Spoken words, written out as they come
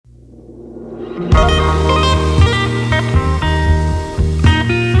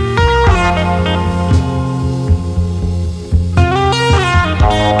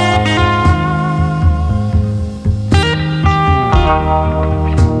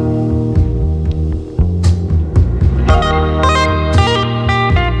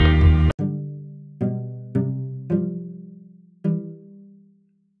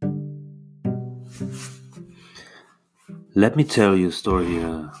Let me tell you a story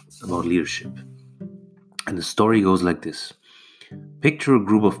about leadership. And the story goes like this. Picture a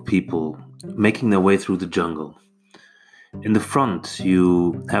group of people making their way through the jungle. In the front,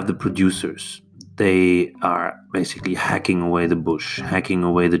 you have the producers. They are basically hacking away the bush, hacking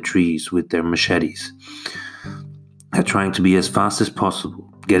away the trees with their machetes. They're trying to be as fast as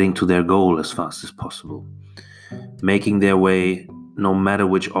possible, getting to their goal as fast as possible, making their way no matter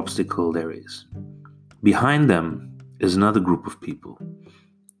which obstacle there is. Behind them is another group of people.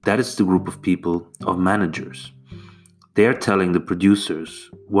 That is the group of people of managers. They're telling the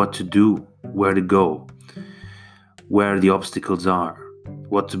producers what to do, where to go, where the obstacles are,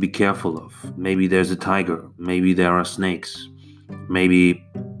 what to be careful of. Maybe there's a tiger, maybe there are snakes, maybe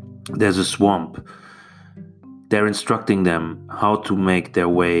there's a swamp. They're instructing them how to make their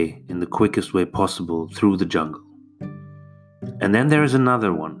way in the quickest way possible through the jungle. And then there's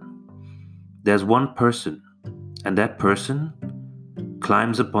another one. There's one person, and that person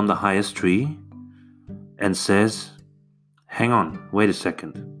climbs up on the highest tree and says, "Hang on, wait a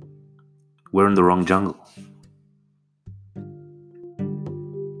second. We're in the wrong jungle."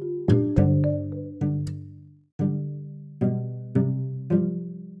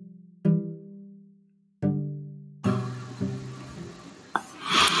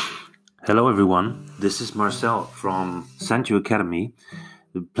 Hello everyone, this is Marcel from Santu Academy,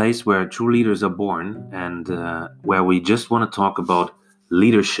 the place where true leaders are born and where we just want to talk about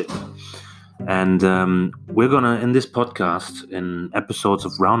leadership. And we're going to, in this podcast, in episodes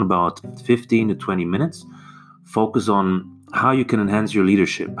of round about 15 to 20 minutes, focus on how you can enhance your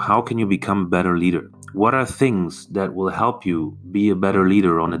leadership. How can you become a better leader? What are things that will help you be a better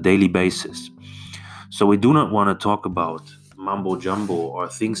leader on a daily basis? So we do not want to talk about mumbo jumbo or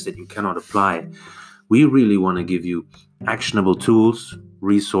things that you cannot apply. We really want to give you actionable tools,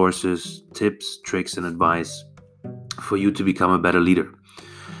 resources, tips, tricks, and advice for you to become a better leader.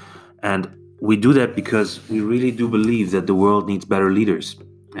 And we do that because we really do believe that the world needs better leaders.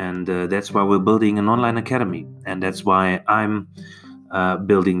 And that's why we're building an online academy. And that's why I'm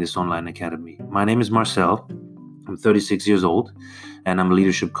building this online academy. My name is Marcel. I'm 36 years old and I'm a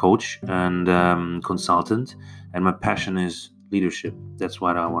leadership coach and consultant. And my passion is leadership. That's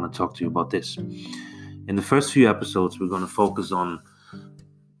why I want to talk to you about this. In the first few episodes, we're going to focus on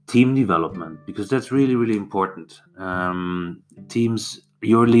team development because that's really, really important.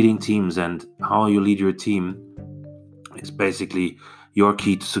 You're leading teams, and how you lead your team is basically your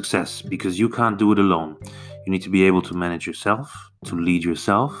key to success because you can't do it alone. You need to be able to manage yourself, to lead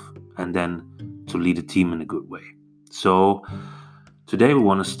yourself, and then to lead a team in a good way. So today we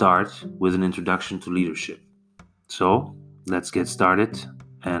want to start with an introduction to leadership. So let's get started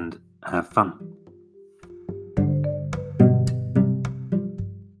and have fun.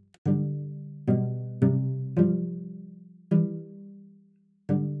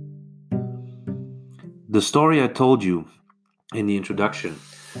 The story I told you in the introduction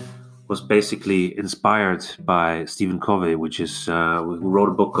was basically inspired by Stephen Covey, who wrote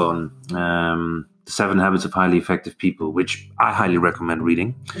a book on the 7 Habits of Highly Effective People, which I highly recommend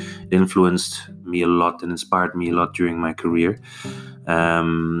reading. It influenced me a lot and inspired me a lot during my career.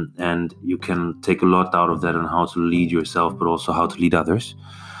 And you can take a lot out of that on how to lead yourself, but also how to lead others,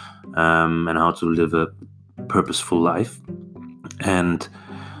 and how to live a purposeful life. And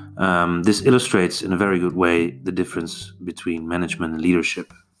this illustrates in a very good way the difference between management and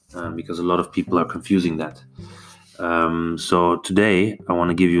leadership, because a lot of people are confusing that. So today I want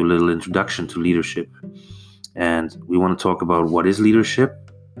to give you a little introduction to leadership, and we want to talk about what is leadership,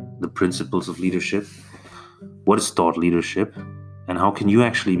 the principles of leadership, what is thought leadership, and how can you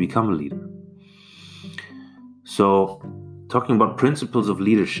actually become a leader. So talking about principles of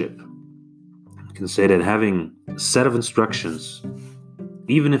leadership, you can say that having a set of instructions,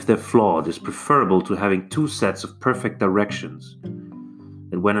 even if they're flawed, is preferable to having 2 sets of perfect directions.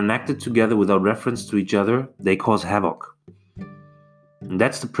 And when enacted together without reference to each other, they cause havoc. And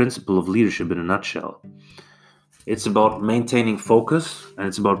that's the principle of leadership in a nutshell. It's about maintaining focus, and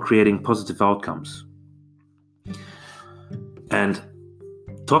it's about creating positive outcomes. And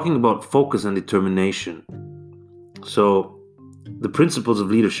talking about focus and determination, so the principles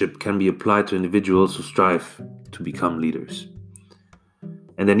of leadership can be applied to individuals who strive to become leaders.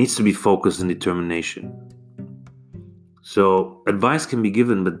 and there needs to be focus and determination. So advice can be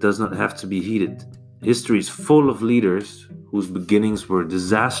given but does not have to be heeded. History is full of leaders whose beginnings were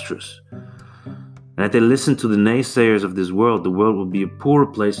disastrous. And if they listened to the naysayers of this world, the world would be a poorer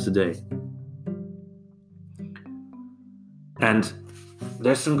place today. And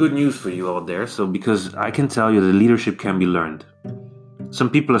there's some good news for you out there. So because I can tell you that leadership can be learned. Some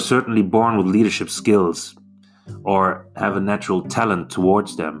people are certainly born with leadership skills or have a natural talent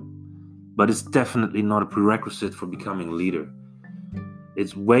towards them. But it's definitely not a prerequisite for becoming a leader.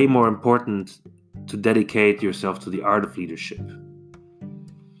 It's way more important to dedicate yourself to the art of leadership.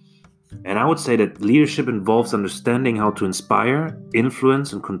 And I would say that leadership involves understanding how to inspire,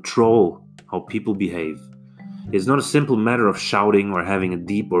 influence, and control how people behave. It's not a simple matter of shouting or having a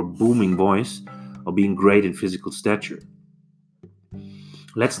deep or booming voice or being great in physical stature.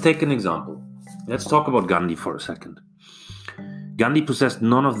 Let's take an example. Let's talk about Gandhi for a second. Gandhi possessed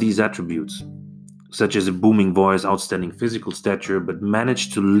none of these attributes, such as a booming voice, outstanding physical stature, but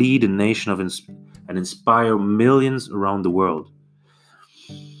managed to lead a nation and inspire millions around the world.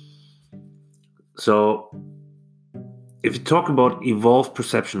 So, if you talk about evolved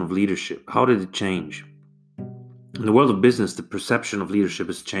perception of leadership, how did it change? In the world of business, the perception of leadership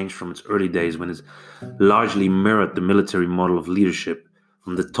has changed from its early days when it largely mirrored the military model of leadership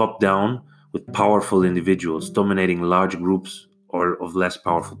from the top down, with powerful individuals dominating large groups or of less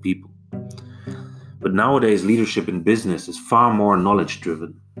powerful people. But nowadays, leadership in business is far more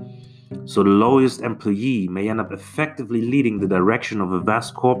knowledge-driven. So the lowest employee may end up effectively leading the direction of a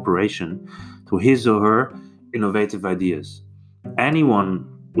vast corporation through his or her innovative ideas. Anyone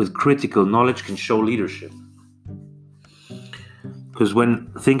with critical knowledge can show leadership. Because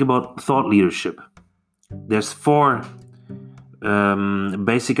think about thought leadership, there's four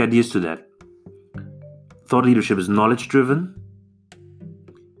basic ideas to that. Thought leadership is knowledge-driven.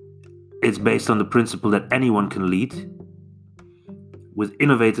 It's based on the principle that anyone can lead with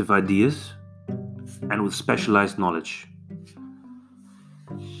innovative ideas and with specialized knowledge.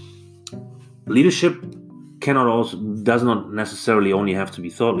 Leadership does not necessarily only have to be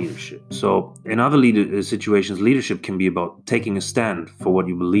thought leadership. So in other situations, leadership can be about taking a stand for what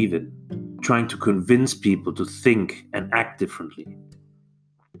you believe in, trying to convince people to think and act differently.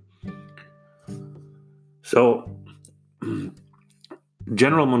 So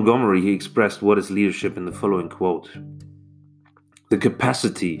General Montgomery, he expressed what is leadership in the following quote: "The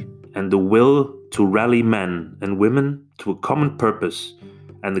capacity and the will to rally men and women to a common purpose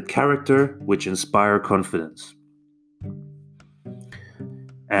and the character which inspire confidence."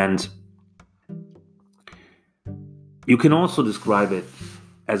 And you can also describe it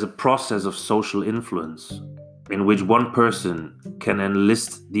as a process of social influence in which one person can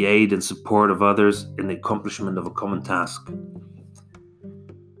enlist the aid and support of others in the accomplishment of a common task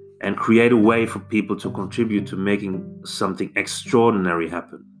and create a way for people to contribute to making something extraordinary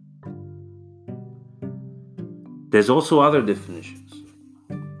happen. There's also other definitions.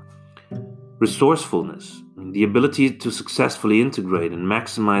 Resourcefulness, the ability to successfully integrate and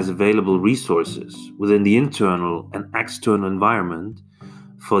maximize available resources within the internal and external environment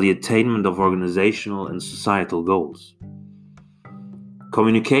for the attainment of organizational and societal goals.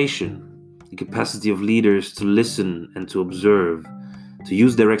 Communication, the capacity of leaders to listen and to observe, to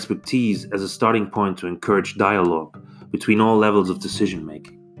use their expertise as a starting point to encourage dialogue between all levels of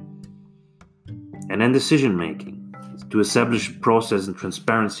decision-making. And then decision-making, to establish a process and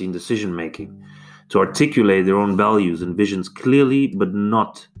transparency in decision-making, to articulate their own values and visions clearly, but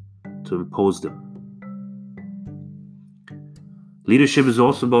not to impose them. Leadership is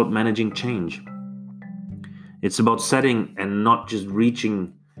also about managing change. It's about setting and not just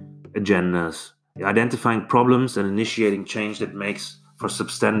reaching agendas, identifying problems and initiating change that makes for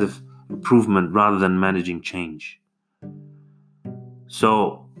substantive improvement rather than managing change.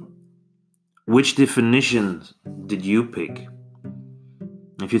 So, which definitions did you pick?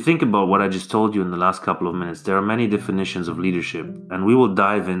 If you think about what I just told you in the last couple of minutes, there are many definitions of leadership, and we will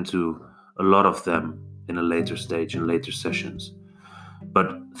dive into a lot of them in a later stage, in later sessions.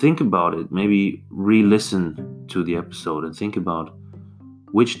 But think about it, maybe re-listen to the episode and think about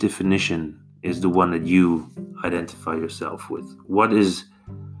which definition is the one that you identify yourself with. What is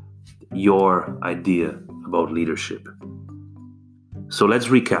your idea about leadership? So let's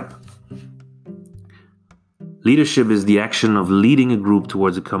recap. Leadership is the action of leading a group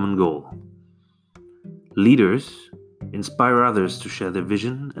towards a common goal. Leaders inspire others to share their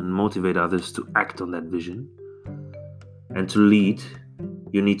vision and motivate others to act on that vision. And to lead,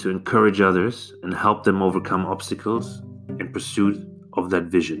 you need to encourage others and help them overcome obstacles in pursuit of that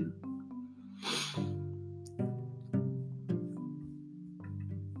vision.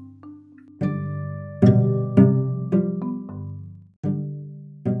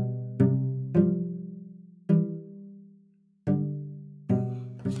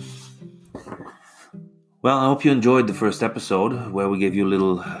 Well, I hope you enjoyed the first episode where we gave you a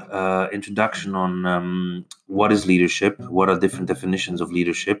little introduction on what is leadership, what are different definitions of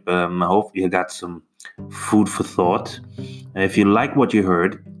leadership. I hope you got some food for thought. If you like what you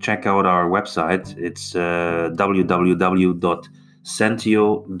heard, check out our website. It's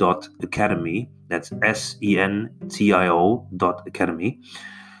www.sentio.academy. That's SENTIO.academy.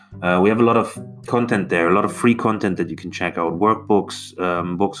 We have a lot of content there, a lot of free content that you can check out, workbooks,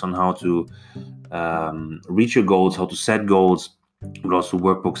 books on how to reach your goals, how to set goals, but also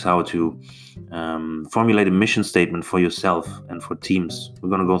workbooks how to formulate a mission statement for yourself and for teams. We're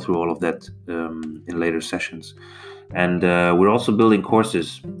going to go through all of that in later sessions. And we're also building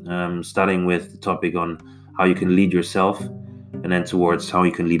courses, starting with the topic on how you can lead yourself and then towards how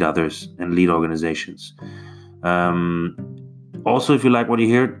you can lead others and lead organizations. Also, if you like what you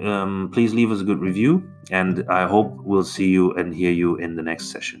hear, please leave us a good review, and I hope we'll see you and hear you in the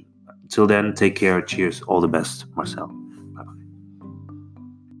next session. Till then, take care. Cheers. All the best, Marcel.